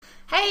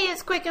Hey,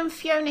 it's Greg and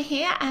Fiona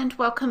here, and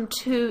welcome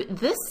to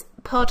this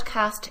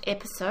podcast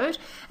episode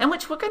in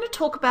which we're going to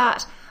talk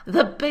about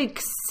the big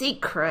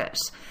secret,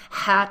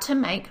 how to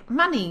make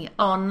money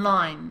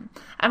online.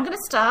 I'm going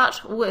to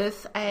start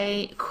with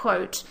a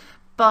quote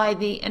by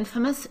the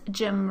infamous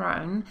Jim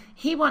Rohn.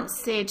 He once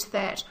said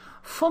that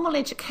formal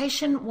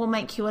education will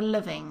make you a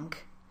living.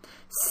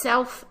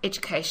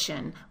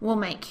 Self-education will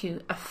make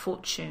you a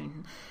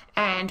fortune.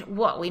 And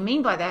what we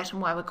mean by that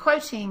and why we're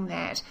quoting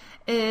that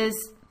is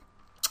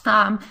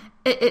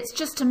it's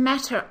just a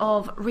matter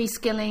of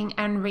reskilling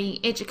and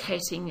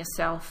re-educating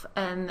yourself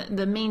and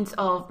the means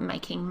of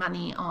making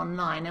money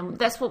online. And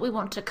that's what we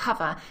want to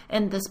cover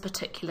in this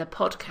particular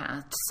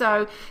podcast.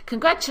 So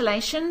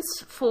congratulations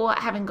for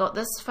having got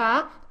this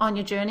far on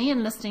your journey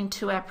and listening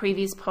to our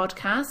previous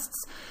podcasts.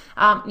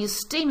 You're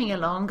steaming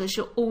along as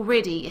you're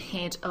already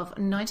ahead of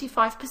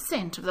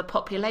 95% of the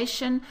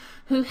population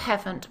who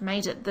haven't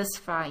made it this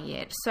far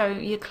yet. So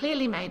you're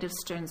clearly made of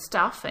stern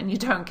stuff and you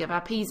don't give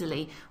up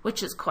easily,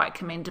 which is quite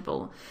commendable.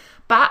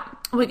 But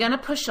we're going to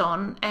push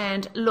on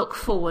and look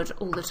forward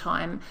all the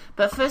time.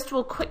 But first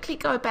we'll quickly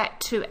go back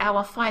to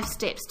our 5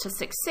 steps to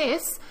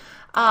success,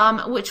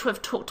 which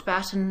we've talked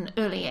about in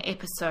earlier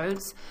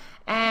episodes.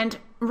 And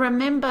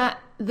remember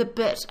the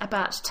bit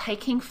about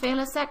taking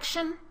fearless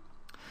action?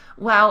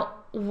 Well,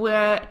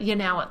 you're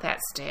now at that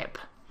step.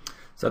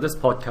 So this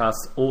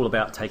podcast's all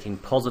about taking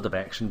positive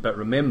action, but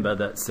remember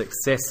that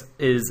success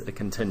is a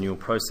continual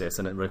process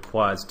and it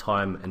requires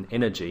time and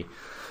energy.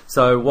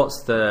 So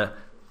what's the,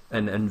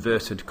 in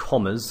inverted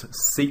commas,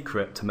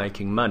 secret to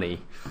making money?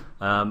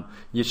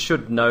 You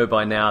should know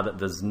by now that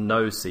there's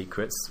no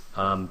secrets,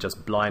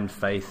 just blind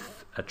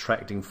faith,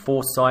 attracting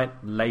foresight,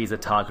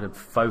 laser-targeted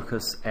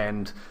focus,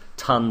 and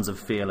tons of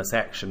fearless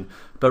action.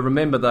 But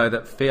remember though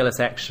that fearless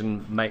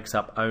action makes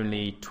up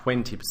only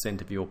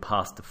 20% of your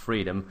path to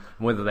freedom,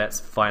 whether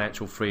that's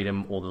financial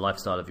freedom or the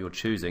lifestyle of your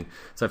choosing.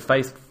 So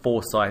faith,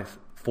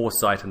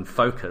 foresight and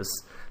focus,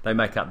 they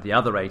make up the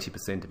other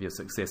 80% of your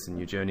success in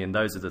your journey, and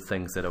those are the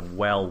things that are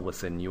well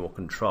within your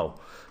control.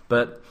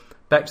 But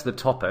back to the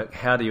topic,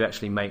 how do you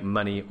actually make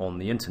money on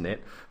the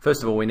internet?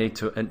 First of all, we need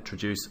to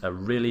introduce a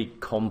really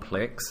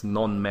complex,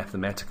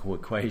 non-mathematical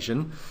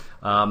equation.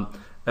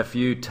 If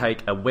you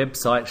take a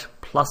website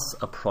plus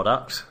a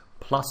product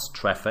plus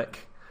traffic,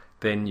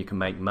 then you can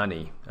make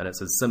money. And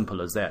it's as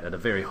simple as that. At a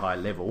very high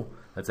level,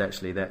 it's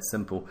actually that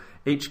simple.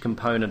 Each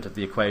component of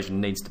the equation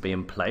needs to be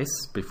in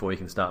place before you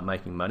can start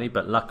making money,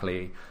 but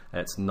luckily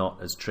it's not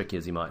as tricky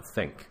as you might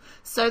think.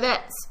 So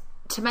that's,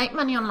 to make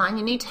money online,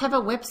 you need to have a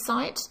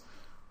website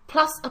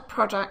plus a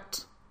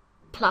product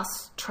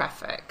plus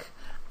traffic.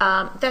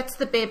 That's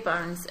the bare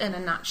bones in a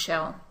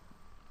nutshell.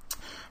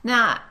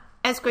 Now,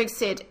 as Greg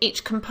said,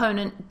 each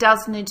component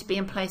does need to be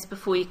in place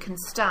before you can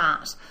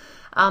start.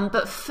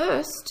 But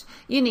first,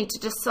 you need to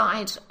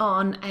decide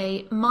on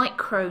a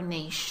micro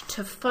niche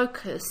to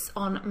focus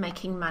on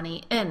making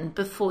money in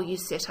before you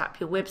set up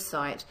your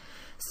website.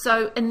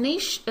 So a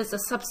niche is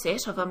a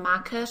subset of a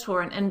market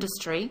or an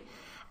industry,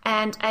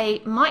 and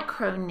a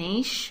micro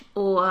niche,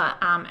 or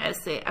as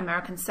the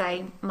Americans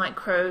say,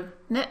 micro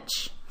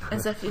niche,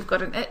 as if you've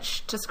got an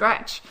itch to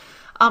scratch.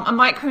 A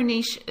micro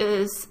niche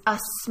is a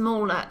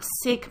smaller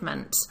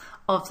segment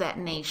of that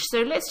niche.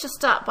 So let's just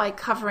start by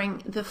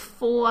covering the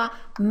 4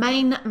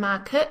 main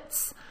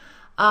markets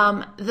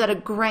that are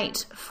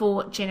great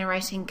for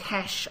generating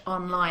cash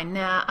online.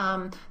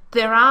 Now,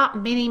 there are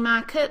many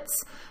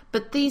markets,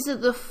 but these are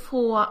the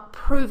 4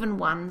 proven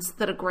ones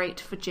that are great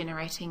for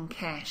generating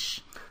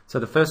cash. So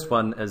the first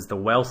one is the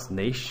wealth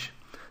niche.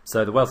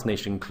 So the wealth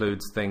niche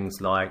includes things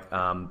like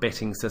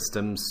betting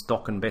systems,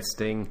 stock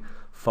investing,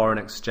 foreign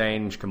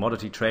exchange,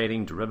 commodity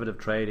trading, derivative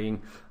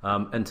trading,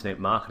 internet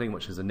marketing,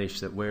 which is a niche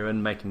that we're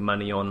in, making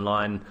money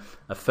online,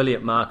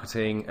 affiliate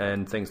marketing,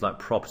 and things like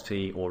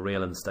property or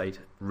real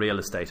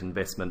estate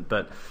investment.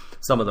 But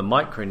some of the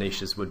micro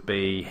niches would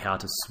be how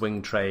to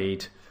swing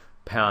trade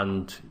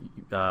pound,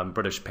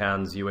 British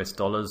pounds, US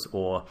dollars,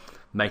 or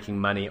making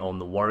money on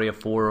the Warrior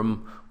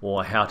Forum,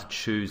 or how to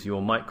choose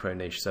your micro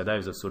niche. So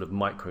those are sort of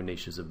micro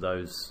niches of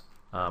those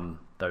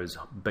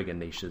bigger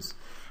niches.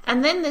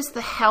 And then there's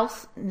the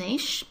health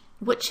niche,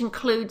 which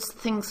includes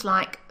things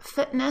like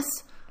fitness,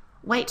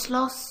 weight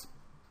loss,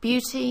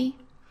 beauty,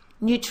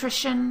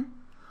 nutrition,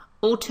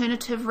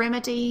 alternative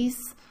remedies,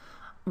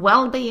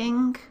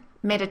 well-being,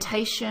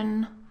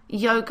 meditation,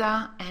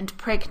 yoga, and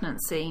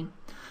pregnancy.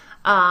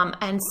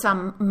 And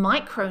some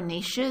micro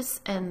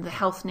niches in the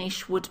health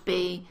niche would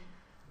be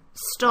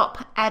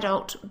stop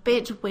adult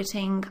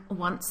bedwetting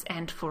once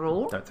and for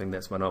all. Don't think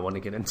that's one I want to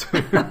get into.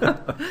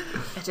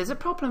 It is a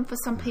problem for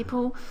some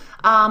people.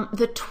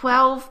 The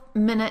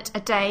 12-minute a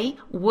day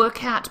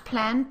workout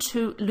plan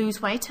to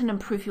lose weight and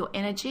improve your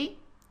energy.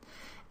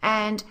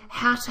 And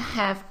how to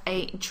have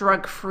a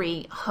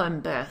drug-free home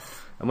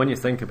birth. And when you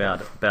think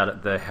about it,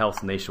 the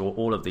health niche, or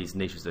all of these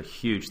niches are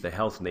huge. The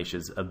health niche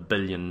is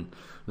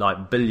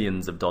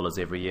billions of dollars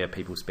every year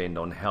people spend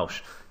on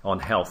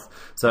health.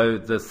 So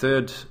the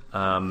third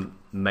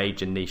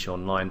major niche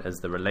online is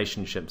the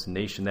relationships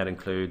niche, and that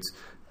includes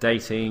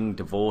dating,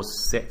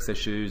 divorce, sex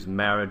issues,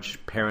 marriage,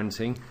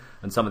 parenting.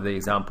 And some of the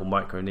example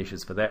micro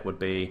niches for that would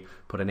be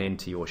put an end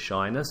to your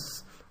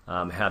shyness,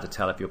 how to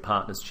tell if your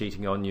partner's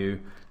cheating on you,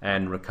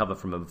 and recover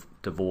from a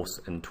divorce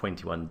in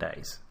 21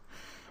 days.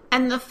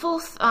 And the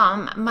fourth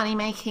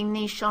money-making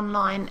niche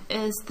online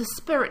is the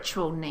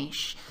spiritual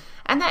niche.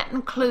 And that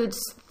includes,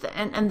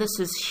 and this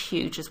is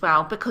huge as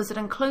well, because it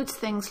includes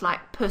things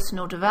like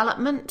personal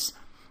development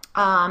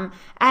and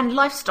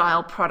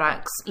lifestyle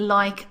products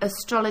like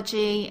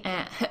astrology,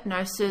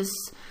 hypnosis,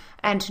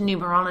 and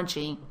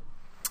numerology.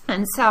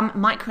 And some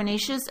micro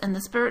niches in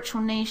the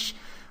spiritual niche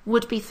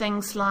would be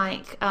things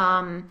like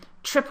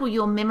triple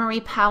your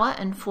memory power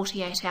in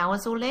 48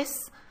 hours or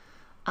less,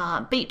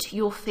 beat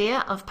your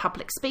fear of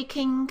public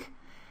speaking,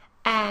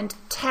 and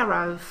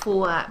tarot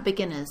for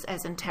beginners,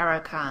 as in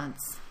tarot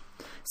cards.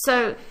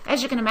 So,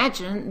 as you can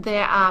imagine,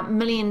 there are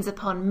millions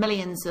upon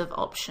millions of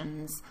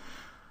options.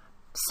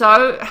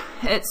 So,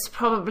 it's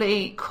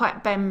probably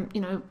quite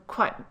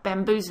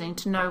bamboozling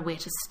to know where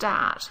to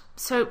start.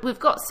 So, we've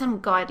got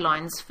some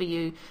guidelines for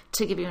you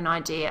to give you an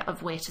idea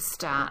of where to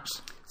start.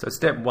 So,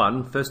 step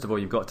one, first of all,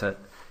 you've got to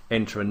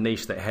enter a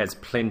niche that has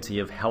plenty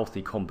of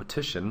healthy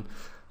competition,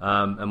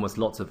 and with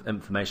lots of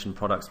information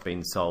products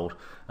being sold.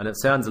 And it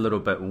sounds a little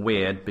bit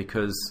weird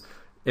because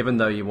even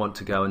though you want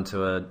to go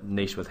into a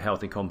niche with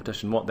healthy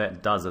competition, what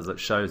that does is it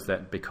shows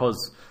that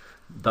because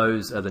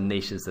those are the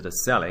niches that are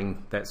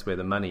selling, that's where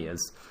the money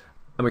is.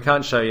 And we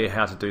can't show you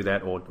how to do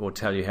that or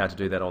tell you how to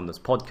do that on this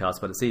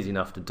podcast, but it's easy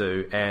enough to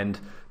do, and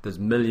there's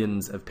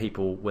millions of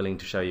people willing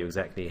to show you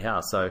exactly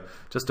how. So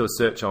just do a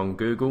search on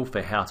Google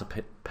for how to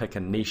pick a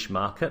niche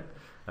market,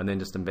 and then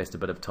just invest a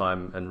bit of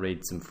time and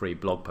read some free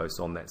blog posts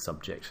on that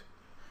subject.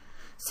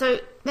 So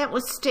that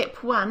was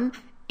step one.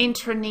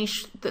 Enter a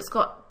niche that's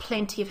got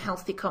plenty of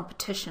healthy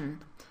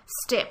competition.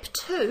 Step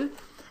two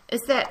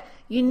is that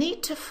you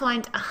need to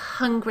find a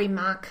hungry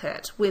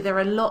market where there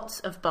are lots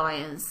of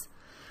buyers.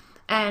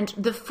 And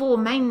the four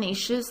main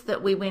niches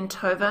that we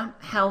went over,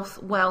 health,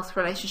 wealth,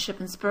 relationship,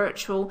 and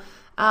spiritual,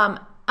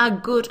 are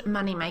good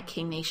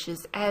money-making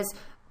niches, as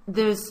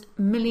there's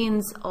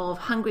millions of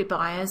hungry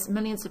buyers,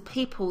 millions of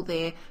people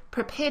there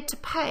prepared to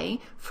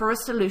pay for a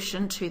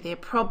solution to their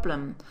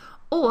problem,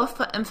 or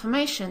for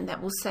information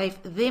that will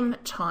save them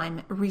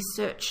time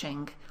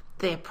researching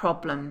their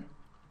problem.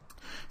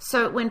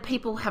 So when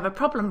people have a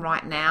problem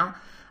right now,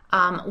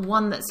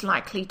 one that's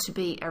likely to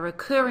be a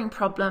recurring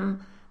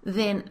problem,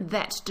 then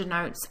that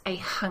denotes a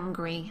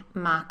hungry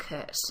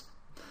market.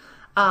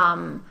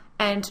 And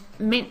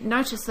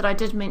notice that I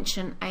did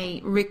mention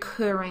a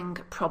recurring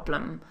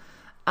problem.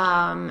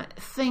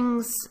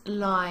 Things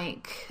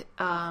like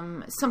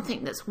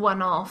something that's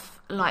one-off,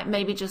 like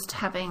maybe just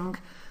having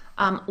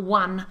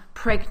one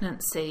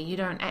pregnancy. You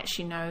don't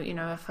actually know,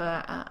 if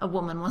a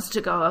woman wants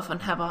to go off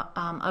and have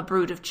a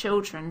brood of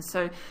children.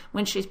 So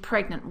when she's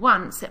pregnant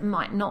once, it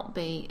might not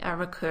be a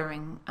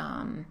recurring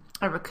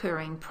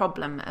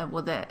problem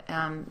with the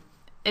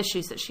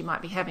issues that she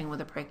might be having with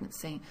a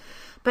pregnancy.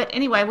 But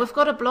anyway, we've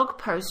got a blog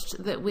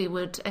post that we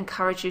would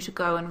encourage you to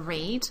go and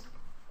read,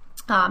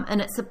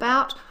 and it's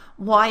about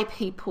why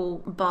people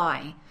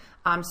buy.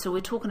 So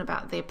we're talking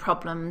about their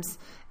problems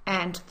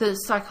and the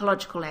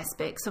psychological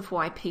aspects of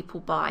why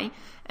people buy.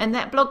 And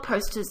that blog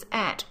post is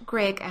at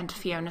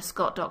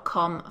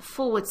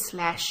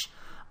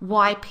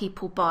gregandfionascott.com/why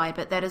people buy,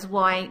 but that is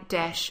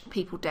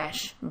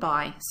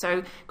why-people-buy.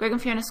 So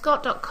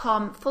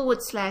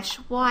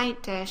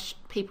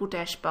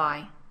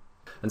gregandfionascott.com/why-people-buy.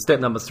 And step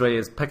number 3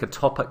 is pick a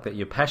topic that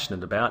you're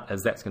passionate about,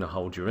 as that's going to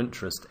hold your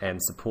interest and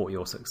support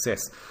your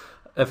success.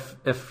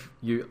 If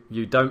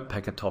you don't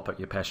pick a topic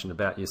you're passionate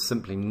about, you're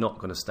simply not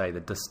going to stay the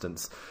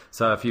distance.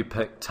 So if you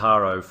pick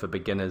tarot for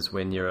beginners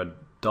when you're a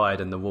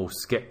dyed-in-the-wool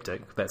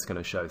skeptic, that's going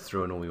to show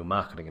through in all your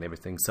marketing and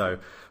everything. So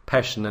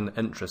passion and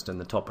interest in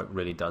the topic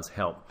really does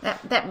help.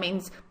 That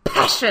means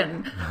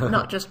passion,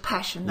 not just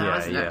passion, though,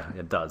 isn't it? Yeah,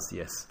 it does,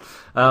 yes.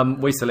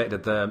 We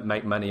selected the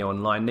make money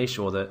online niche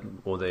or the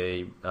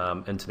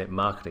internet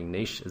marketing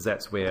niche, as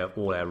that's where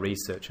all our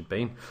research had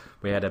been.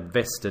 We had a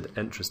vested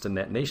interest in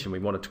that niche, and we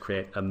wanted to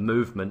create a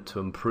movement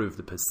to improve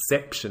the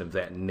perception of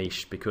that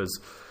niche,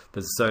 because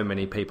there's so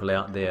many people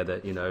out there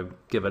that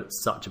give it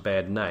such a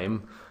bad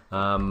name.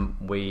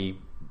 We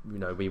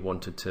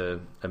wanted to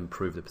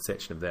improve the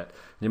perception of that.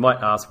 And you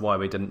might ask why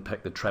we didn't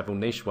pick the travel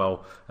niche.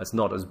 Well, it's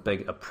not as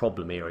big a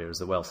problem area as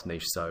the wealth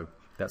niche, so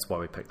that's why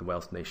we picked the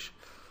wealth niche.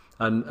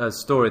 And a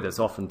story that's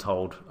often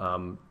told,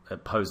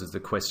 it poses the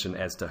question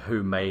as to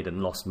who made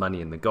and lost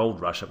money in the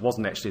gold rush. It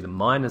wasn't actually the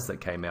miners that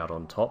came out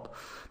on top.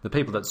 The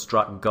people that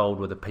struck gold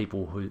were the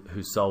people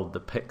who sold the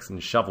picks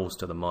and shovels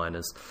to the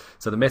miners.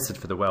 So the message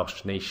for the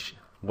wealth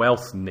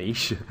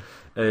niche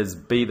is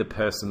be the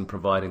person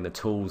providing the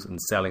tools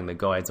and selling the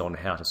guides on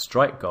how to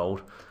strike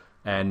gold,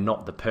 and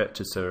not the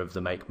purchaser of the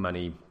make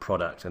money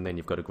product, and then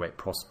you've got a great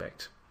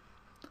prospect.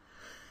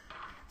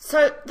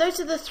 So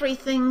those are the 3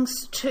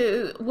 things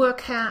to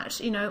work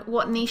out,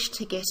 what niche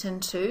to get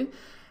into.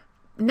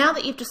 Now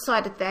that you've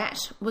decided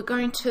that, we're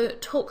going to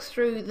talk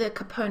through the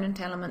component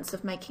elements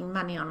of making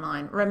money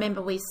online.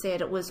 Remember, we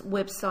said it was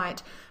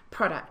website,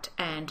 product,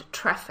 and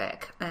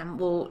traffic, and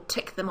we'll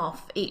tick them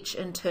off each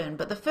in turn.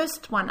 But the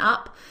first one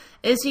up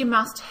is you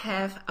must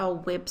have a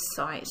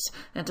website.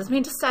 Now, it doesn't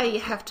mean to say you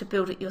have to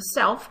build it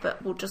yourself,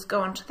 but we'll just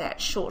go on to that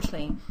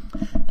shortly.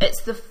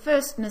 It's the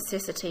first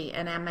necessity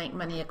in our make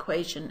money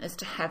equation, is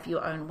to have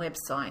your own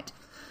website.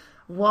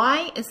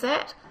 Why is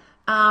that?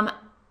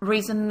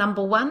 Reason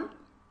number one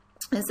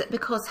is that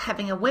because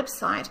having a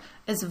website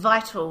is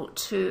vital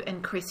to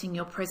increasing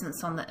your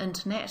presence on the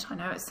internet. I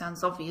know it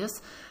sounds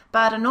obvious,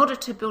 but in order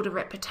to build a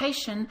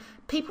reputation,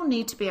 people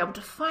need to be able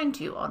to find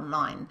you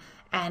online.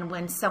 And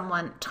when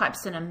someone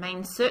types in a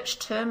main search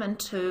term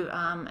into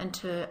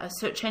a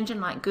search engine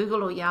like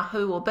Google or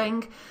Yahoo or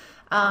Bing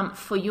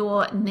for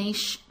your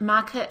niche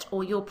market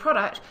or your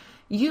product,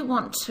 you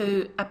want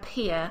to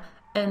appear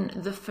in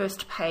the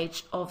first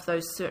page of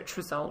those search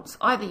results,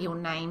 either your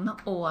name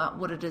or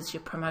what it is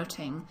you're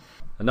promoting.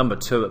 And number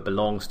two, it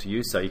belongs to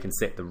you, so you can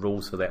set the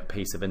rules for that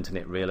piece of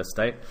internet real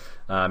estate.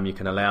 You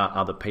can allow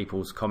other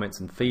people's comments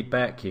and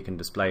feedback. You can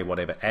display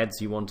whatever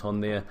ads you want on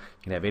there.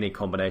 You can have any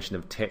combination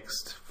of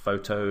text,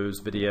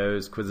 photos,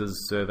 videos,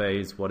 quizzes,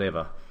 surveys,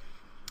 whatever.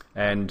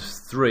 And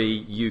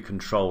three, you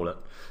control it.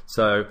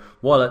 So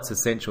while it's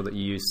essential that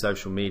you use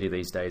social media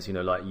these days,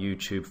 like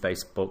YouTube,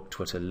 Facebook,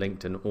 Twitter,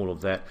 LinkedIn, all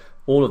of that,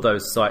 all of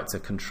those sites are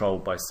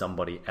controlled by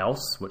somebody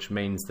else, which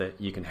means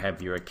that you can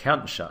have your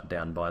account shut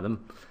down by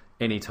them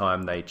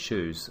anytime they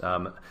choose.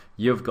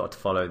 You've got to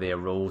follow their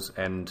rules,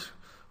 and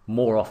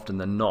more often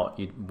than not,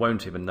 you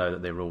won't even know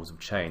that their rules have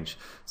changed.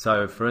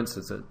 So for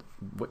instance,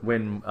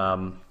 when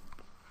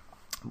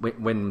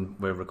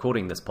we're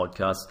recording this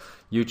podcast,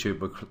 YouTube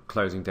were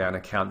closing down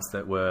accounts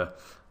that were,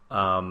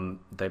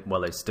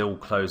 they still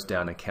close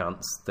down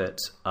accounts that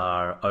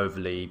are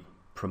overly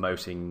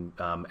promoting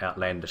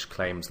outlandish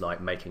claims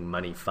like making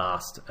money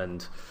fast,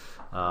 and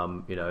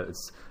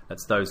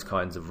it's those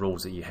kinds of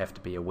rules that you have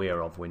to be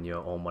aware of when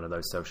you're on one of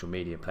those social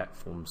media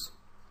platforms.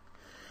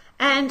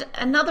 And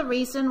another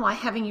reason why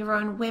having your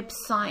own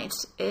website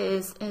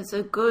is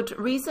a good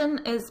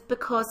reason is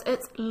because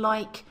it's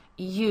like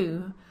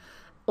you,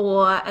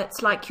 or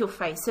it's like your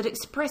face. It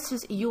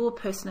expresses your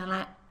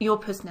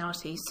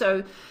personality.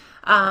 So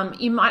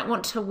you might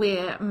want to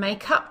wear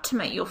makeup to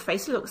make your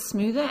face look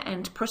smoother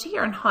and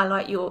prettier and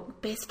highlight your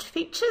best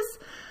features.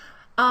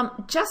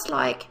 Just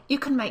like you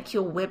can make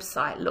your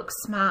website look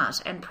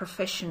smart and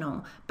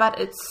professional, but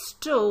it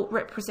still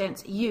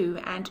represents you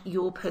and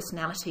your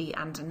personality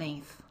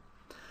underneath.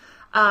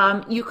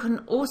 You can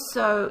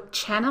also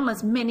channel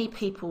as many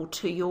people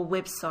to your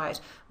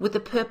website with the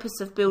purpose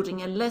of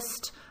building a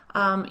list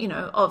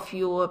of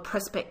your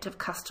prospective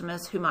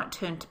customers who might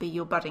turn to be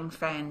your budding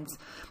fans.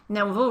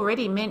 Now, we've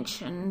already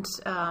mentioned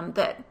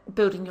that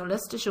building your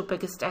list is your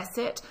biggest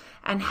asset,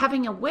 and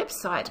having a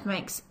website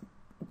makes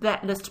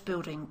that list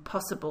building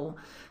possible.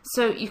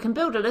 So you can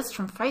build a list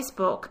from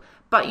Facebook,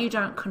 but you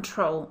don't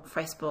control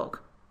Facebook.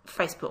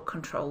 Facebook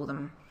control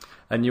them.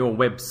 And your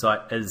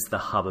website is the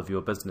hub of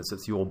your business.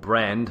 It's your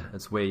brand.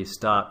 It's where you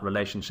start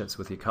relationships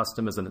with your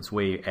customers, and it's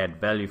where you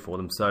add value for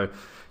them. So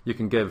you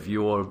can give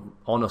your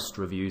honest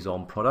reviews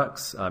on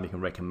products. You can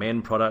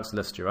recommend products,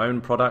 list your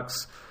own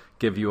products,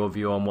 give your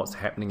view on what's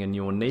happening in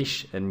your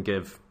niche, and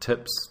give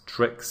tips,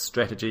 tricks,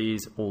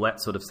 strategies, all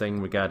that sort of thing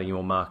regarding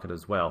your market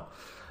as well.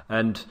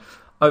 And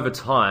over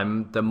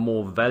time, the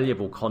more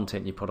valuable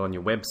content you put on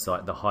your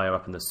website, the higher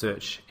up in the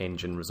search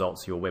engine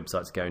results your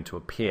website's going to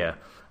appear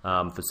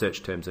for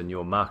search terms in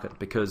your market.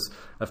 Because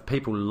if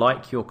people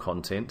like your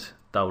content,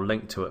 they'll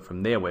link to it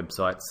from their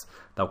websites,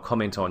 they'll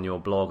comment on your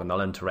blog, and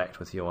they'll interact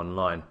with you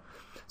online.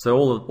 So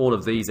all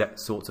of these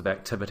sorts of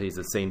activities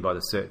are seen by the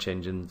search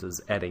engines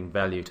as adding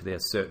value to their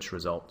search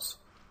results.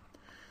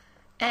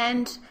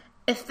 And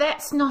if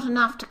that's not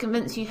enough to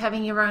convince you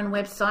having your own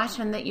website,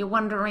 and that you're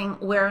wondering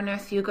where on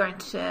earth you're going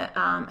to,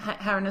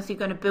 how on earth you're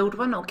going to build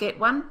one or get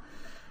one,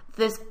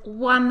 there's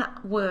one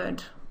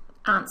word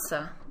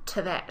answer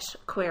to that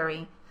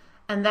query,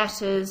 and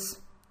that is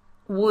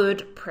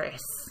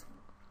WordPress.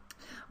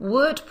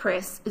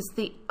 WordPress is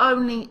the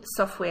only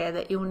software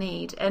that you'll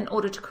need in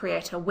order to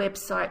create a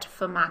website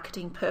for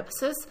marketing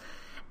purposes,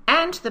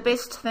 and the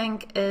best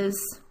thing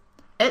is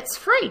it's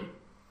free.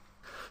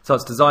 So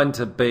it's designed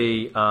to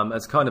be,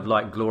 it's kind of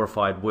like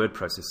glorified word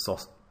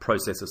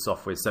processor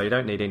software, so you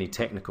don't need any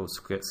technical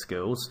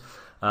skills.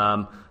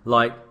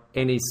 Like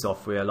any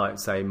software, like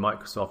say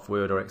Microsoft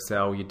Word or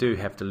Excel, you do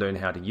have to learn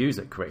how to use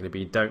it correctly, but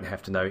you don't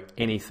have to know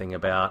anything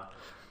about,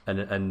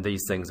 and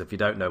these things, if you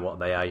don't know what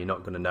they are, you're not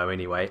going to know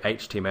anyway.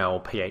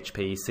 HTML,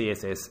 PHP,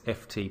 CSS,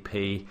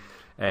 FTP,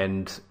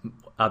 and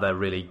other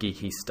really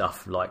geeky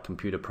stuff like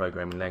computer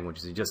programming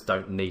languages. You just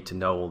don't need to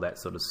know all that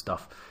sort of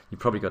stuff. You've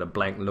probably got a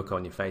blank look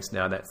on your face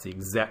now. That's the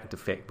exact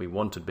effect we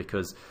wanted,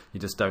 because you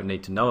just don't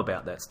need to know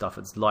about that stuff.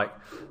 It's like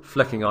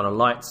flicking on a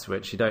light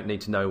switch. You don't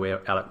need to know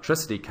where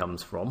electricity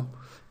comes from.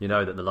 You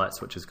know that the light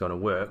switch is going to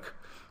work.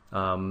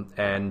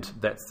 And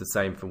that's the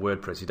same for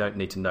WordPress. You don't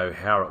need to know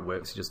how it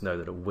works, you just know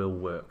that it will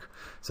work.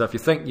 So if you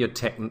think you're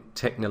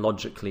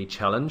technologically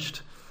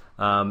challenged,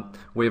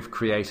 we've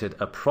created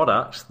a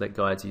product that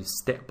guides you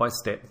step by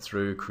step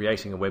through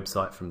creating a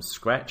website from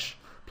scratch,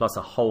 plus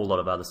a whole lot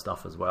of other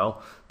stuff as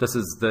well. This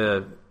is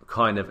the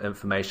kind of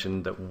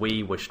information that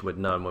we wished we'd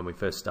known when we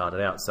first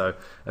started out. So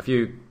if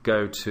you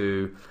go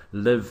to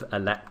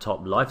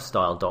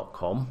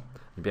livealaptoplifestyle.com,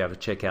 you'll be able to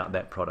check out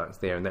that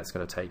product there, and that's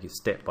going to take you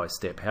step by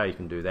step how you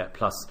can do that,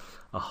 plus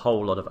a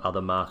whole lot of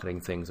other marketing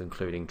things,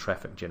 including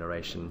traffic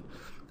generation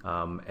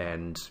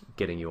and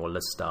getting your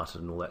list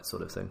started and all that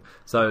sort of thing.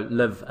 So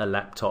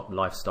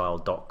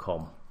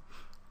livealaptoplifestyle.com.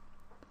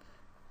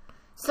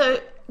 So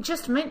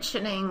just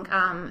mentioning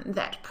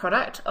that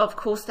product, of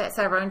course, that's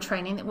our own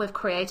training that we've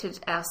created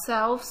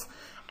ourselves.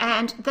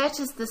 And that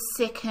is the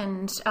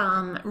second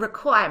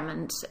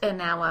requirement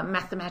in our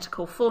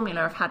mathematical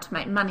formula of how to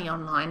make money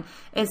online,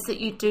 is that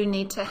you do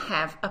need to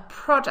have a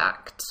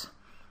product.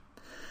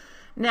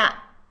 Now,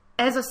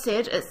 as I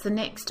said, it's the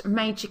next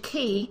major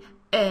key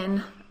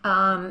in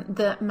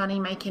the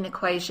money-making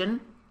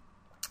equation.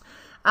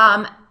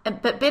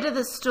 But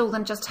better still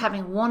than just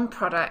having one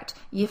product,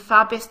 you're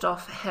far best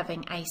off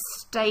having a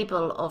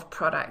stable of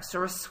products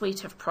or a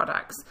suite of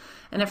products.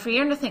 And if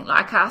you're anything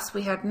like us,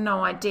 we had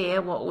no idea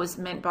what was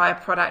meant by a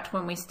product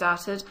when we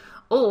started,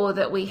 or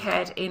that we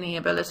had any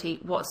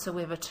ability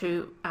whatsoever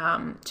to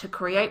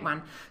create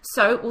one.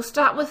 So we'll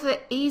start with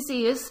the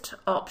easiest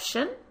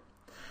option,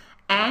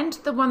 and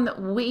the one that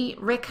we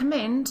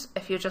recommend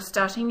if you're just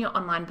starting your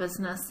online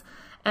business,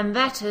 and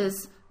that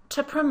is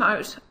to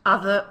promote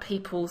other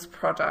people's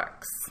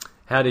products.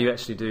 How do you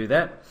actually do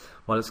that?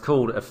 Well, it's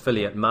called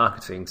affiliate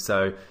marketing.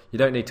 So you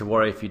don't need to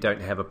worry if you don't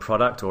have a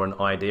product or an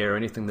idea or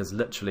anything. There's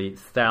literally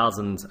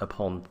thousands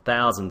upon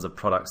thousands of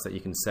products that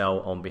you can sell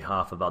on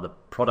behalf of other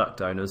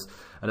product owners.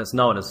 And it's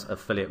known as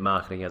affiliate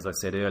marketing, as I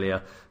said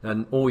earlier.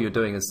 And all you're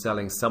doing is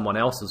selling someone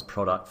else's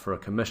product for a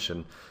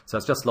commission. So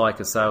it's just like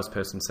a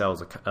salesperson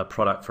sells a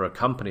product for a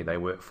company they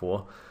work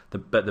for.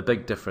 But the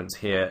big difference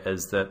here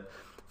is that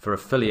for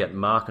affiliate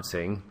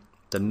marketing,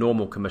 the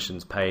normal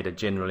commissions paid are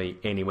generally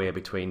anywhere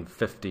between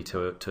 50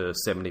 to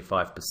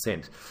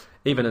 75%.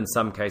 Even in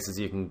some cases,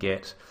 you can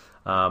get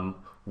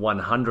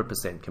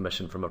 100%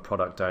 commission from a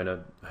product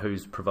owner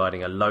who's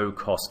providing a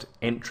low-cost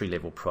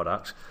entry-level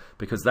product,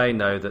 because they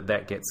know that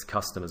that gets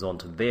customers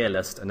onto their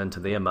list and into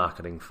their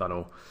marketing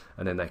funnel,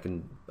 and then they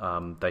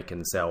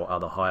can sell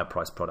other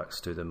higher-priced products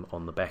to them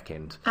on the back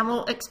end. And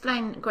we'll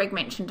explain. Greg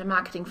mentioned a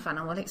marketing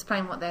funnel. We'll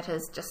explain what that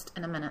is just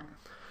in a minute.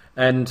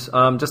 And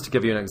just to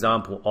give you an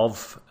example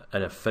of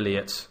an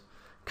affiliate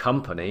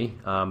company,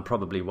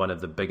 probably one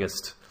of the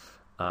biggest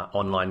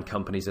online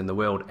companies in the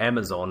world,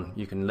 Amazon,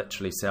 you can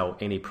literally sell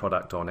any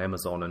product on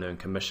Amazon and earn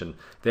commission.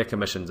 Their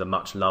commissions are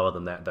much lower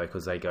than that, though,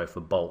 because they go for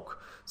bulk.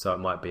 So it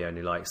might be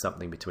only like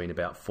something between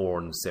about 4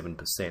 and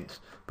 7%.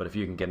 But if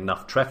you can get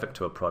enough traffic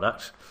to a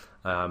product,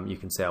 you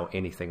can sell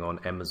anything on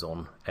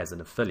Amazon as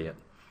an affiliate.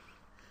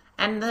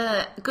 And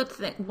a good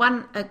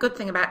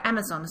thing about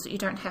Amazon is that you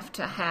don't have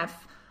to have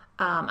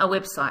a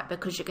website,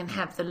 because you can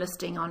have the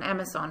listing on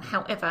Amazon.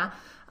 However,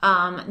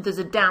 there's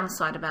a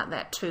downside about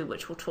that too,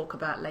 which we'll talk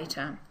about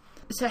later.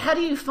 So how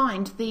do you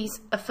find these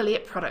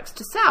affiliate products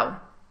to sell?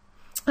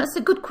 That's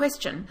a good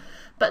question,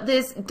 but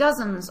there's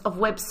dozens of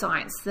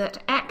websites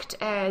that act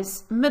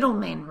as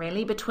middlemen,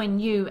 really, between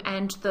you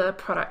and the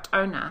product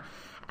owner.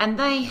 And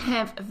they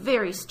have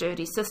very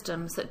sturdy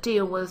systems that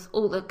deal with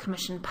all the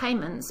commission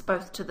payments,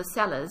 both to the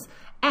sellers,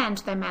 and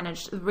they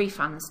manage the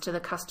refunds to the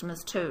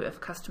customers too,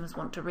 if customers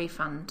want to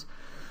refund.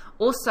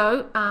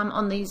 Also,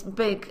 on these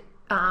big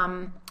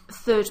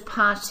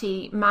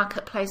third-party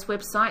marketplace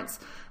websites,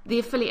 the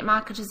affiliate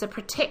marketers are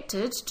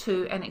protected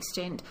to an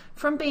extent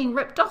from being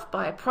ripped off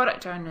by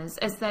product owners,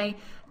 as they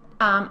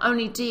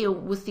only deal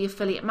with the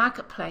affiliate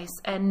marketplace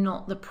and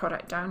not the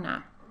product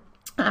owner.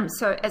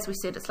 So as we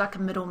said, it's like a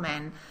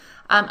middleman,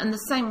 in the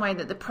same way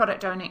that the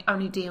product owner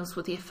only deals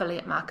with the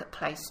affiliate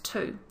marketplace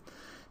too.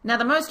 Now,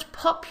 the most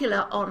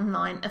popular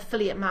online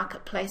affiliate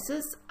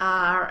marketplaces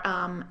are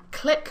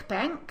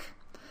ClickBank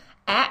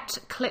at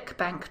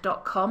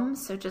clickbank.com,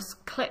 so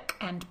just click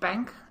and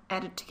bank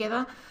added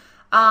together.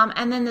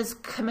 And then there's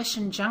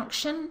Commission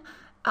Junction,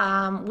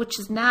 which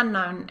is now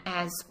known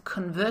as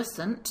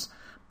Conversant,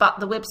 but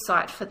the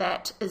website for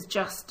that is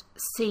just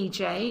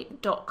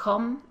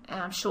cj.com,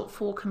 short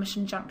for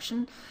Commission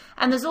Junction.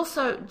 And there's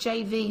also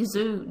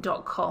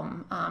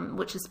jvzoo.com,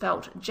 which is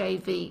spelled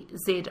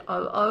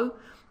JVZOO.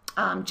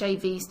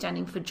 JV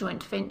standing for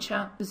joint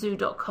venture,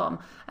 zoo.com.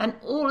 And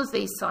all of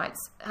these sites,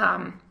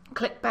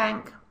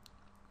 ClickBank,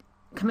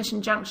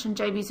 Commission Junction,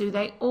 JVZoo,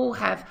 they all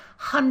have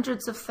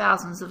hundreds of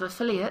thousands of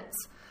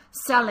affiliates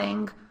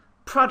selling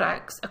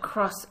products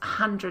across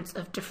hundreds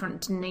of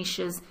different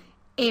niches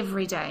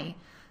every day.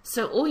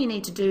 So all you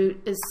need to do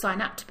is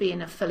sign up to be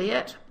an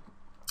affiliate.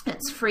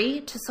 It's free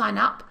to sign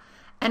up,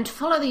 and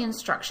follow the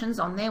instructions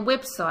on their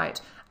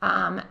website,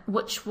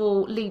 which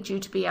will lead you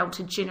to be able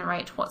to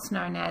generate what's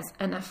known as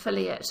an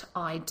affiliate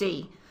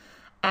ID.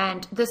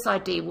 and this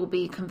ID will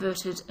be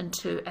converted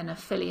into an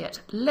affiliate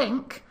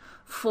link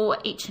for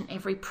each and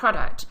every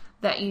product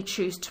that you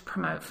choose to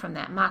promote from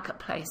that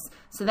marketplace.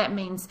 So that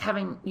means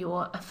having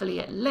your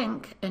affiliate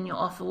link in your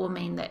offer will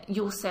mean that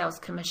your sales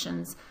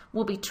commissions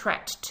will be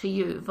tracked to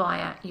you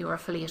via your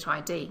affiliate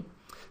ID.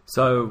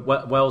 So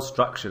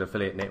well-structured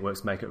affiliate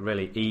networks make it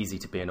really easy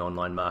to be an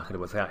online marketer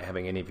without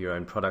having any of your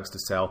own products to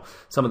sell.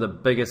 Some of the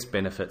biggest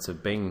benefits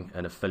of being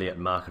an affiliate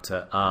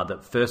marketer are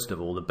that, first of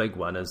all, the big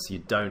one is you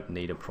don't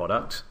need a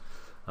product.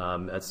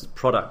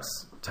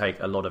 Products take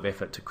a lot of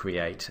effort to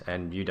create,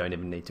 and you don't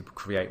even need to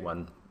create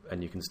one,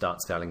 and you can start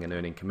selling and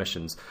earning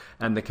commissions.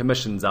 And the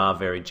commissions are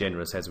very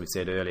generous. As we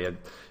said earlier,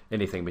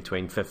 anything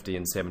between 50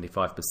 and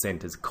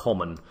 75% is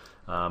common.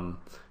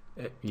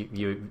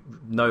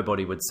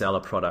 Nobody would sell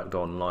a product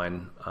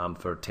online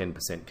for a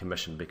 10%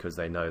 commission because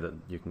they know that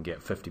you can get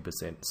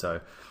 50%. So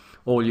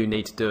all you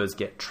need to do is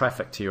get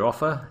traffic to your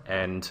offer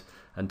and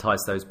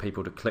entice those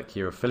people to click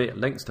your affiliate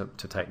links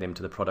to take them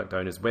to the product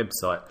owner's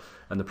website,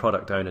 and the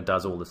product owner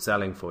does all the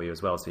selling for you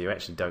as well. So you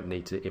actually don't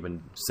need to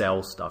even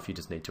sell stuff, you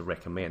just need to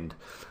recommend.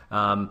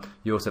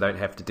 You also don't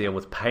have to deal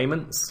with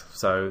payments,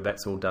 so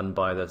that's all done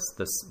by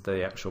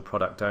the actual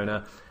product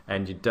owner,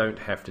 and you don't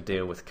have to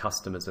deal with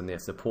customers and their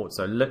support.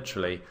 So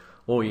literally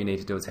all you need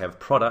to do is have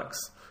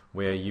products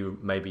where you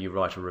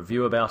write a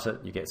review about it,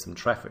 you get some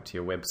traffic to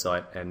your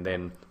website, and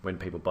then when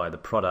people buy the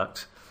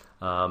product,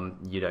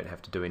 you don't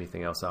have to do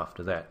anything else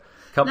after that.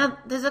 Now,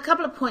 there's a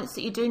couple of points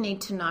that you do need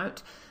to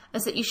note,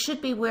 is that you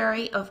should be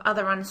wary of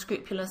other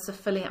unscrupulous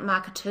affiliate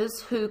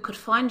marketers who could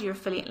find your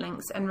affiliate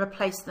links and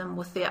replace them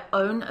with their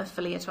own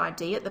affiliate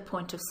ID at the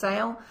point of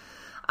sale.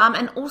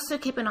 And also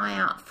keep an eye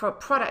out for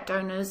product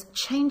owners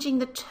changing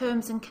the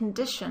terms and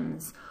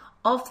conditions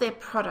of their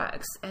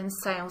products and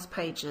sales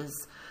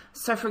pages.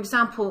 So, for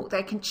example,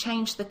 they can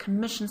change the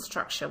commission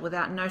structure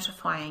without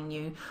notifying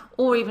you,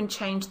 or even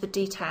change the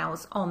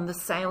details on the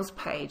sales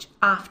page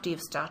after you've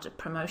started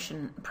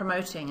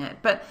promoting it.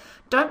 But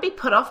don't be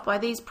put off by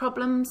these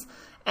problems,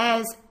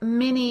 as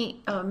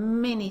many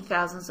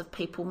thousands of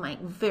people make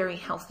very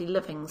healthy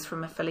livings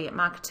from affiliate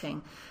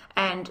marketing,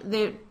 and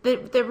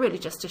they're really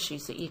just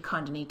issues that you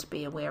kind of need to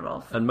be aware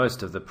of. And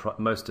most of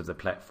the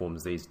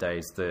platforms these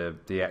days,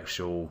 the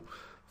actual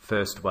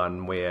first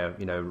one where,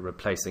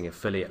 replacing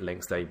affiliate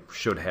links, they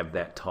should have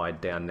that tied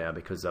down now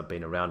because they've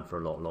been around for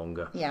a lot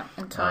longer. Yeah,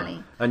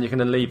 entirely. And you can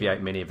alleviate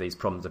many of these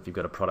problems if you've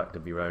got a product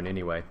of your own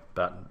anyway.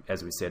 But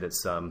as we said,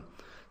 it's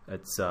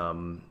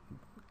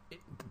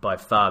by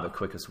far the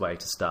quickest way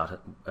to start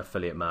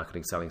affiliate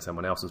marketing, selling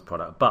someone else's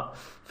product. But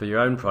for your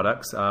own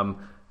products,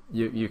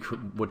 you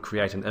would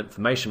create an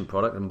information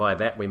product, and by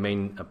that we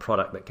mean a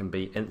product that can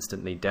be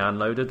instantly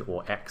downloaded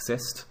or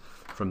accessed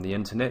from the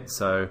internet.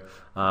 So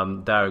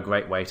they're a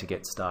great way to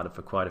get started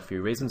for quite a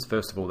few reasons.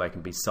 First of all, they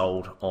can be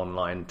sold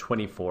online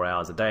 24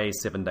 hours a day,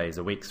 7 days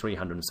a week,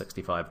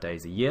 365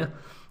 days a year.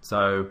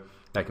 So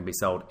they can be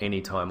sold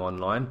anytime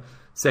online.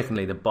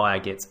 Secondly, the buyer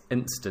gets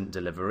instant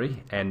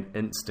delivery and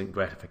instant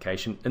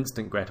gratification.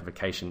 Instant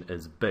gratification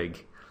is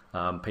big.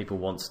 People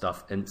want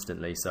stuff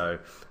instantly, so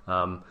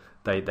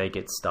they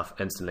get stuff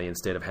instantly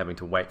instead of having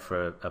to wait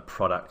for a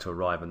product to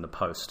arrive in the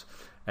post.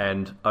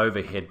 And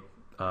overheads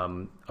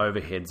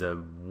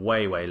are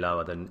way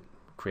lower than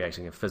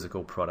creating a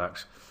physical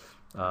product.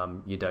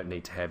 You don't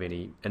need to have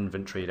any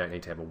inventory, you don't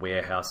need to have a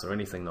warehouse or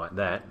anything like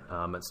that.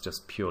 It's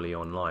just purely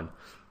online.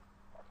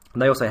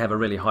 And they also have a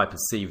really high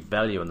perceived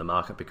value in the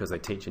market because they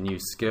teach a new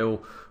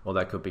skill, or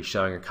they could be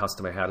showing a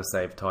customer how to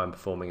save time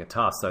performing a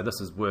task. So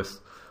this is worth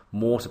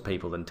more to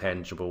people than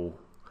tangible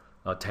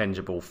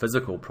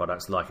physical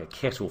products like a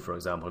kettle, for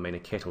example. I mean, a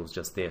kettle is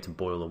just there to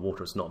boil the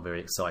water. It's not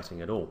very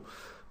exciting at all.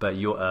 But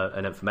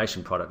an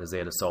information product is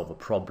there to solve a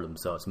problem,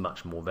 so it's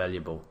much more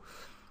valuable.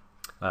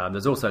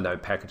 There's also no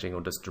packaging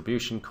or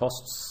distribution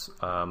costs,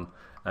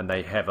 and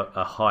they have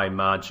a high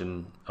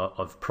margin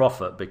of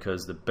profit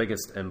because the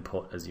biggest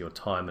input is your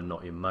time and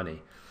not your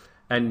money.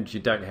 And you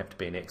don't have to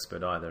be an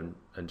expert either,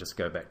 and just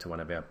go back to one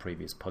of our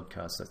previous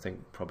podcasts. I think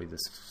probably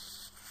this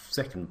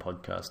second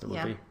podcast it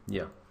will be.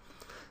 Yeah.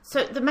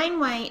 So the main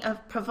way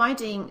of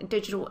providing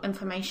digital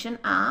information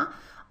are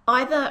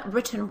either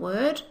written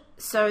word,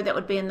 so that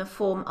would be in the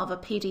form of a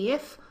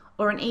PDF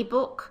or an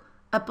ebook,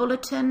 a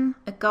bulletin,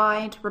 a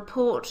guide,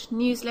 report,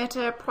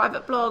 newsletter,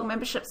 private blog,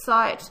 membership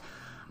site,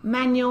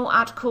 manual,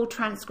 article,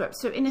 transcript,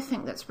 so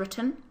anything that's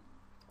written.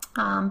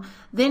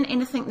 Then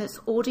anything that's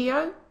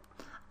audio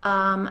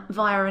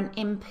via an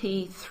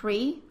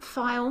MP3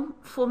 file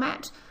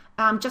format,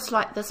 just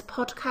like this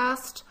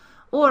podcast,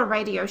 or a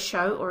radio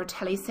show or a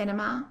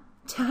teleseminar.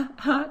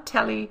 Seminar.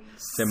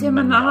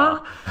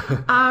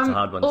 It's a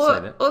hard one to say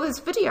that. Or this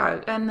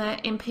video in the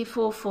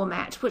MP4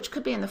 format, which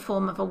could be in the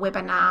form of a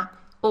webinar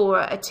or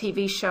a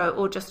TV show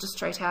or just a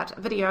straight out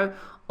video,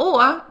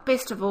 or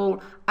best of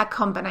all, a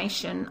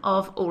combination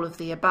of all of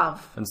the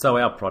above. And so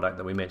our product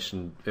that we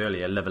mentioned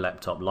earlier, Live a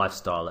Laptop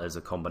Lifestyle, is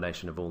a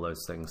combination of all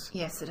those things.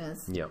 Yes, it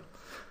is. Yeah.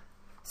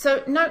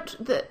 So note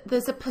that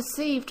there's a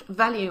perceived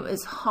value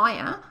is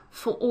higher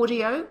for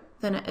audio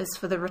than it is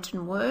for the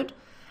written word.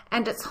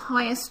 And it's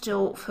higher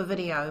still for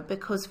video,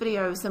 because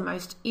video is the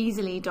most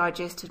easily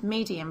digested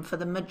medium for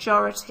the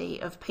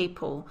majority of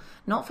people.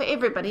 Not for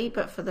everybody,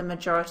 but for the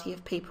majority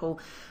of people.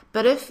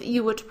 But if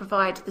you were to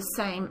provide the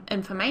same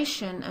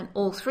information in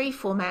all three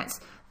formats,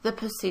 the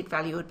perceived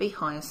value would be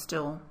higher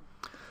still.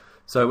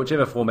 So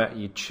whichever format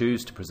you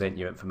choose to present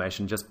your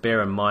information, just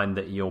bear in mind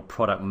that your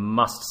product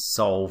must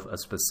solve a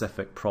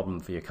specific problem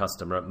for your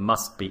customer. It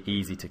must be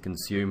easy to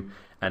consume,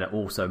 and it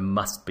also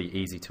must be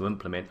easy to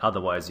implement.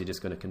 Otherwise, you're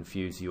just going to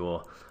confuse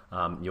your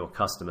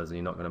customers, and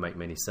you're not going to make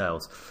many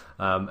sales.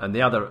 And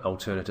the other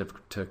alternative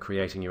to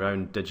creating your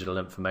own digital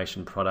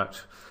information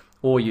product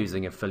or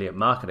using affiliate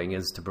marketing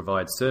is to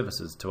provide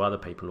services to other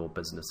people or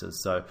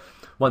businesses. So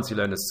once you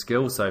learn a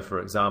skill, so for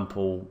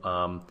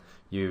example,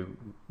 you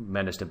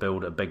manage to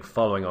build a big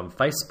following on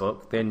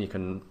Facebook, then you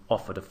can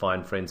offer to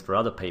find friends for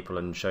other people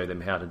and show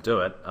them how to do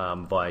it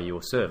via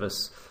your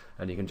service,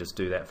 and you can just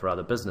do that for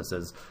other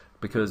businesses.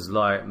 Because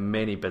like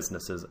many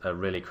businesses are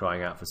really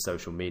crying out for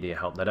social media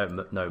help. They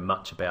don't know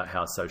much about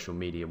how social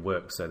media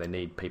works, so they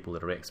need people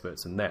that are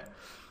experts in that.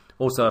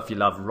 Also, if you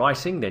love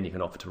writing, then you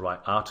can offer to write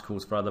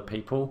articles for other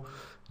people.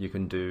 You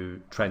can do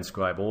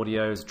transcribe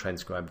audios,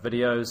 transcribe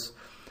videos.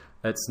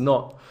 It's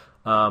not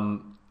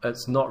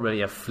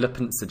really a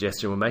flippant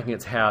suggestion we're making.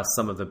 It's how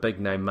some of the big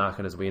name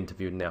marketers we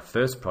interviewed in our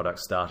first product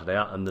started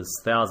out, and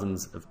there's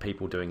thousands of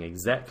people doing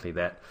exactly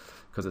that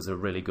because it's a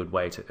really good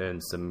way to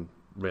earn some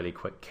really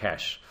quick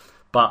cash.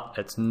 But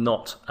it's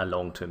not a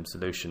long-term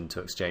solution to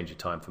exchange your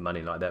time for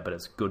money like that, but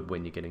it's good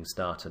when you're getting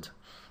started.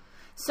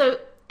 So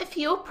if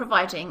you're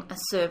providing a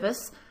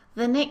service,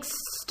 the next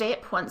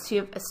step, once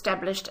you've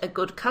established a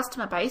good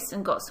customer base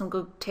and got some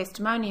good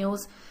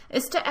testimonials,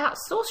 is to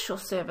outsource your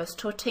service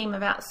to a team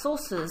of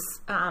outsourcers,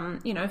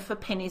 for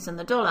pennies in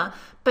the dollar,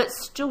 but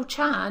still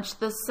charge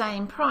the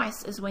same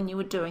price as when you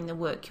were doing the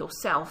work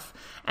yourself.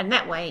 And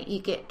that way you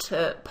get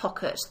to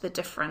pocket the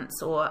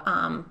difference, or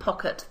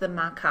pocket the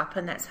markup,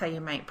 and that's how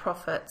you make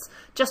profits.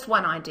 Just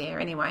one idea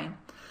anyway.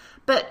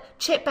 But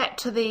check back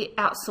to the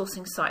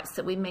outsourcing sites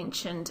that we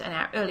mentioned in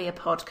our earlier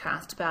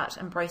podcast about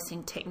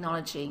embracing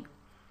technology.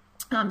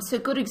 So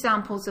good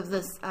examples of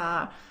this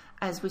are,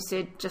 as we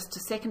said just a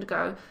second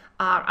ago,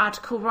 are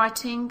article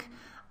writing,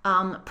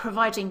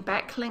 providing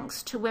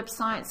backlinks to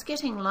websites,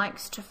 getting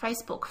likes to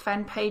Facebook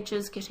fan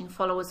pages, getting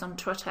followers on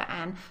Twitter,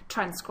 and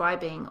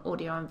transcribing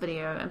audio and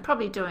video, and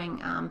probably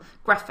doing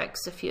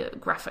graphics if you're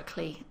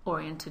graphically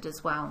oriented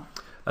as well.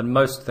 And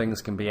most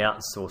things can be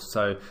outsourced,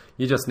 so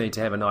you just need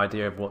to have an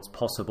idea of what's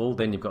possible.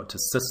 Then you've got to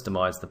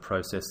systemize the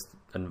process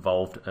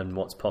involved in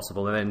what's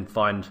possible, and then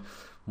find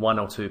one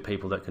or two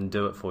people that can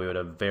do it for you at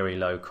a very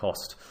low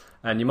cost.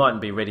 And you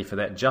mightn't be ready for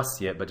that just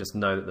yet, but just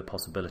know that the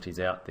possibility's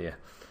out there.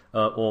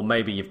 Or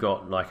maybe you've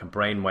got like a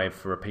brainwave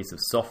for a piece of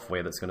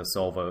software that's going to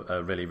solve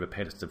a really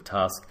repetitive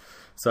task.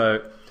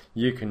 So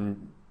you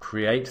can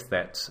create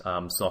that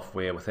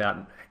software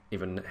without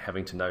even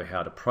having to know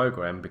how to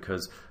program,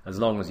 because as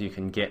long as you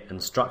can get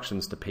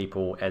instructions to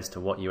people as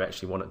to what you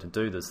actually want it to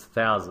do, there's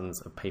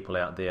thousands of people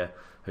out there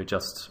who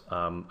just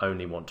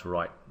only want to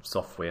write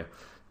software.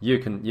 You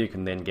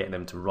can then get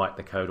them to write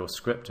the code or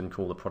script and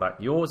call the product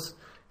yours,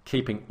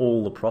 keeping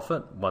all the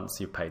profit once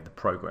you've paid the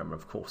programmer,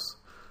 of course.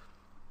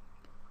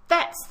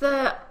 That's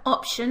the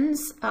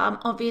options,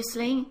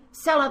 obviously.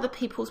 Sell other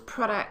people's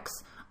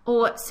products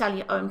or sell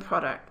your own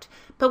product.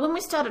 But when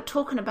we started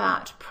talking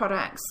about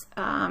products,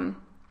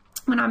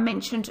 when I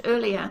mentioned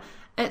earlier,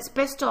 it's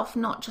best off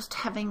not just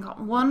having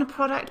one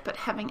product, but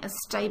having a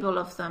stable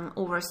of them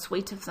or a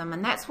suite of them.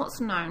 And that's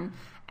what's known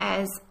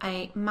as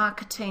a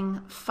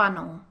marketing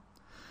funnel.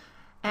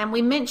 And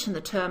we mentioned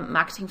the term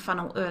marketing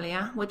funnel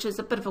earlier, which is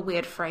a bit of a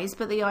weird phrase,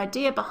 but the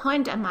idea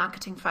behind a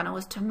marketing funnel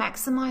is to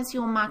maximize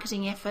your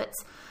marketing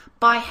efforts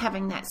by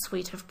having that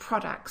suite of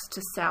products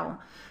to sell.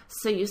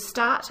 So you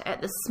start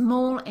at the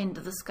small end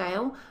of the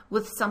scale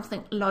with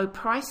something low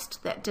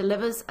priced that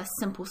delivers a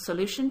simple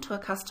solution to a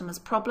customer's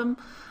problem.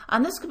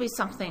 And this could be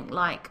something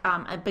like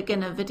a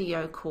beginner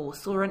video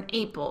course or an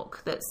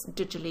ebook that's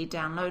digitally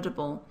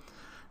downloadable.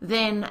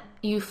 Then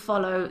you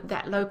follow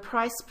that low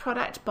price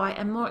product by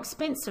a more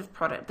expensive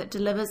product that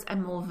delivers a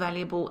more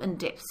valuable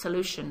in-depth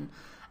solution.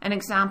 An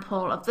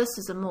example of this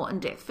is a more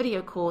in-depth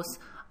video course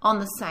on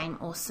the same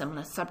or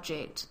similar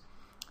subject.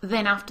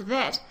 Then after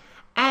that,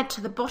 add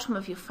to the bottom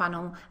of your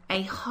funnel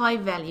a high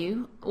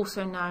value,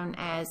 also known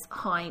as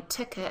high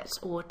ticket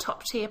or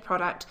top tier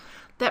product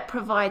that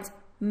provides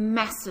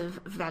massive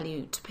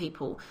value to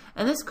people.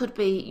 And this could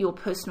be your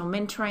personal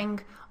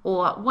mentoring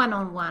or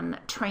one-on-one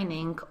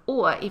training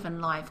or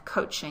even live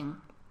coaching.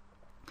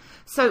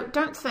 So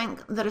don't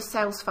think that a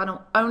sales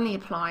funnel only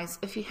applies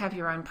if you have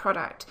your own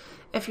product.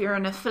 If you're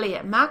an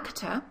affiliate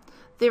marketer,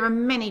 there are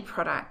many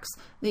products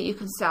that you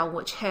can sell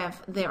which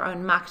have their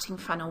own marketing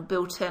funnel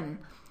built in.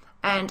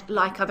 And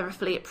like other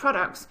affiliate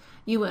products,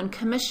 you earn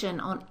commission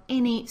on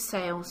any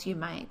sales you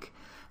make.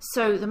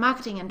 So the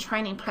marketing and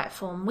training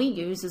platform we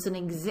use is an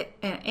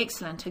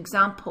excellent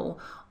example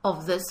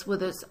of this,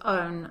 with its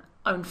own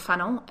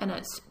funnel and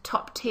its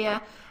top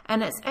tier,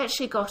 and it's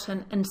actually got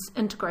an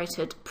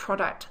integrated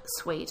product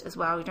suite as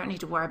well. You don't need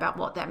to worry about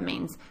what that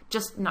means,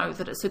 just know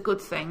that it's a good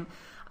thing.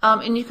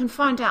 And you can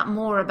find out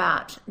more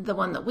about the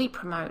one that we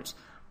promote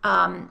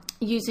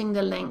using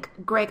the link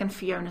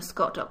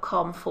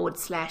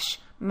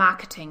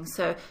gregandfionascott.com/marketing.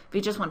 So if you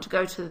just want to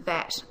go to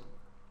that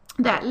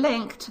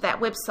link to that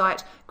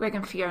website,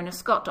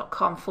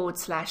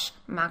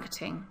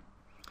 gregandfionascott.com/marketing.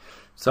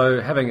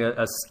 So having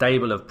a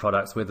stable of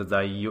products, whether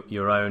they're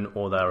your own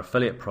or they're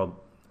affiliate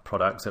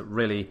products, it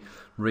really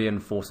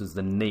reinforces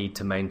the need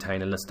to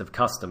maintain a list of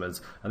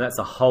customers. And that's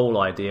the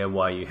whole idea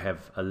why you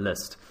have a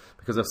list.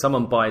 Because if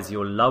someone buys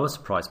your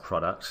lowest price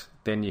product,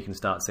 then you can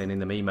start sending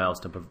them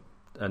emails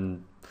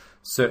and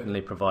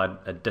certainly provide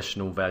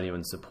additional value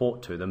and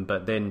support to them.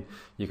 But then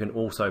you can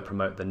also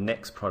promote the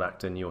next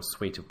product in your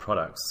suite of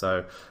products.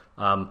 So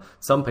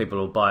some people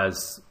will buy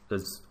as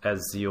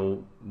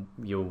you'll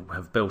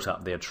have built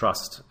up their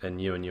trust in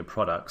you and your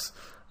products.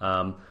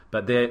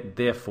 But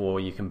therefore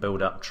you can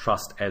build up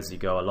trust as you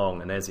go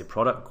along, and as your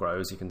product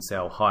grows you can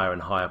sell higher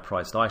and higher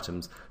priced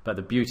items. But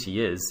the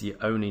beauty is you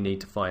only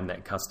need to find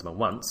that customer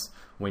once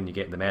when you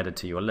get them added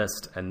to your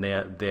list, and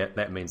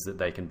that means that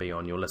they can be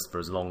on your list for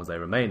as long as they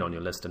remain on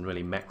your list and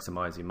really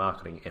maximize your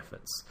marketing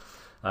efforts.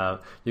 You're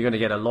going to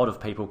get a lot of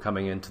people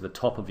coming into the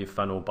top of your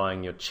funnel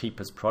buying your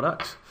cheapest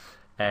product,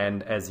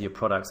 and as your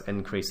products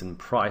increase in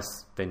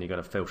price, then you're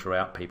going to filter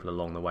out people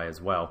along the way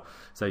as well.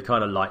 So you're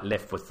kind of like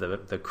left with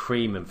the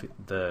cream of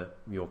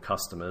your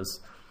customers,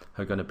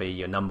 who are going to be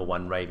your number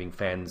one raving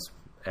fans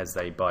as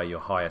they buy your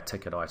higher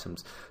ticket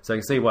items. So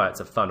you can see why it's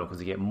a funnel, because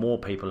you get more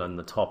people in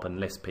the top and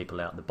less people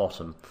out the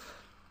bottom.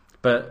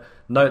 But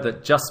note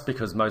that just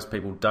because most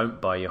people don't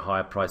buy your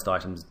higher priced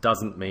items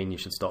doesn't mean you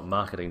should stop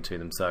marketing to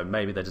them. So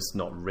maybe they're just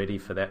not ready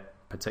for that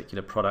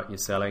particular product you're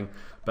selling,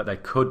 but they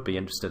could be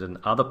interested in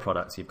other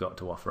products you've got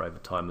to offer over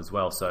time as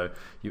well. So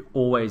you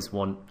always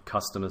want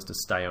customers to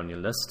stay on your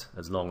list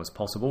as long as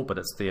possible, but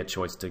it's their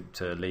choice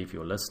to leave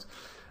your list.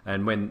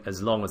 And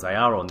as long as they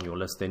are on your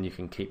list, then you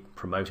can keep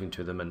promoting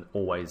to them and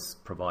always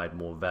provide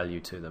more value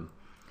to them.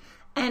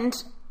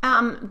 And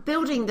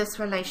building this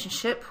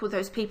relationship with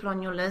those people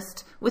on your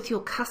list, with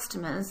your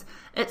customers,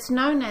 it's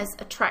known as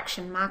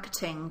attraction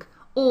marketing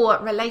or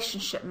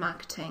relationship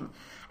marketing.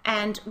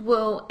 And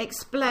we'll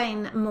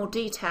explain more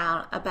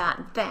detail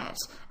about that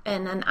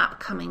in an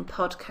upcoming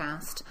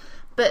podcast.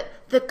 But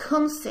the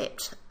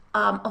concept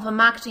of a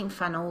marketing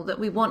funnel that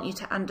we want you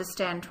to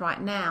understand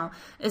right now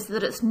is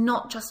that it's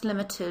not just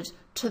limited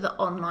to the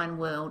online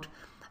world.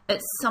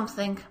 It's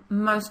something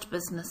most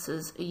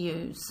businesses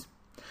use.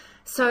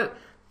 So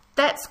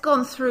that's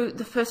gone through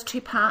the first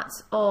two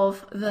parts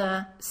of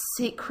the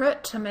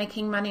secret to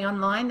making money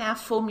online. Our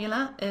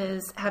formula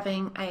is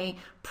having a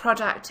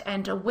product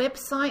and a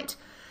website.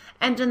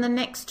 And in the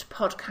next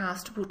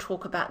podcast, we'll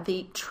talk about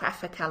the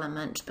traffic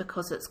element,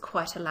 because it's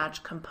quite a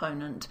large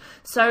component.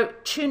 So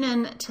tune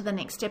in to the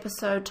next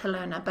episode to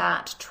learn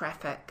about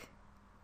traffic.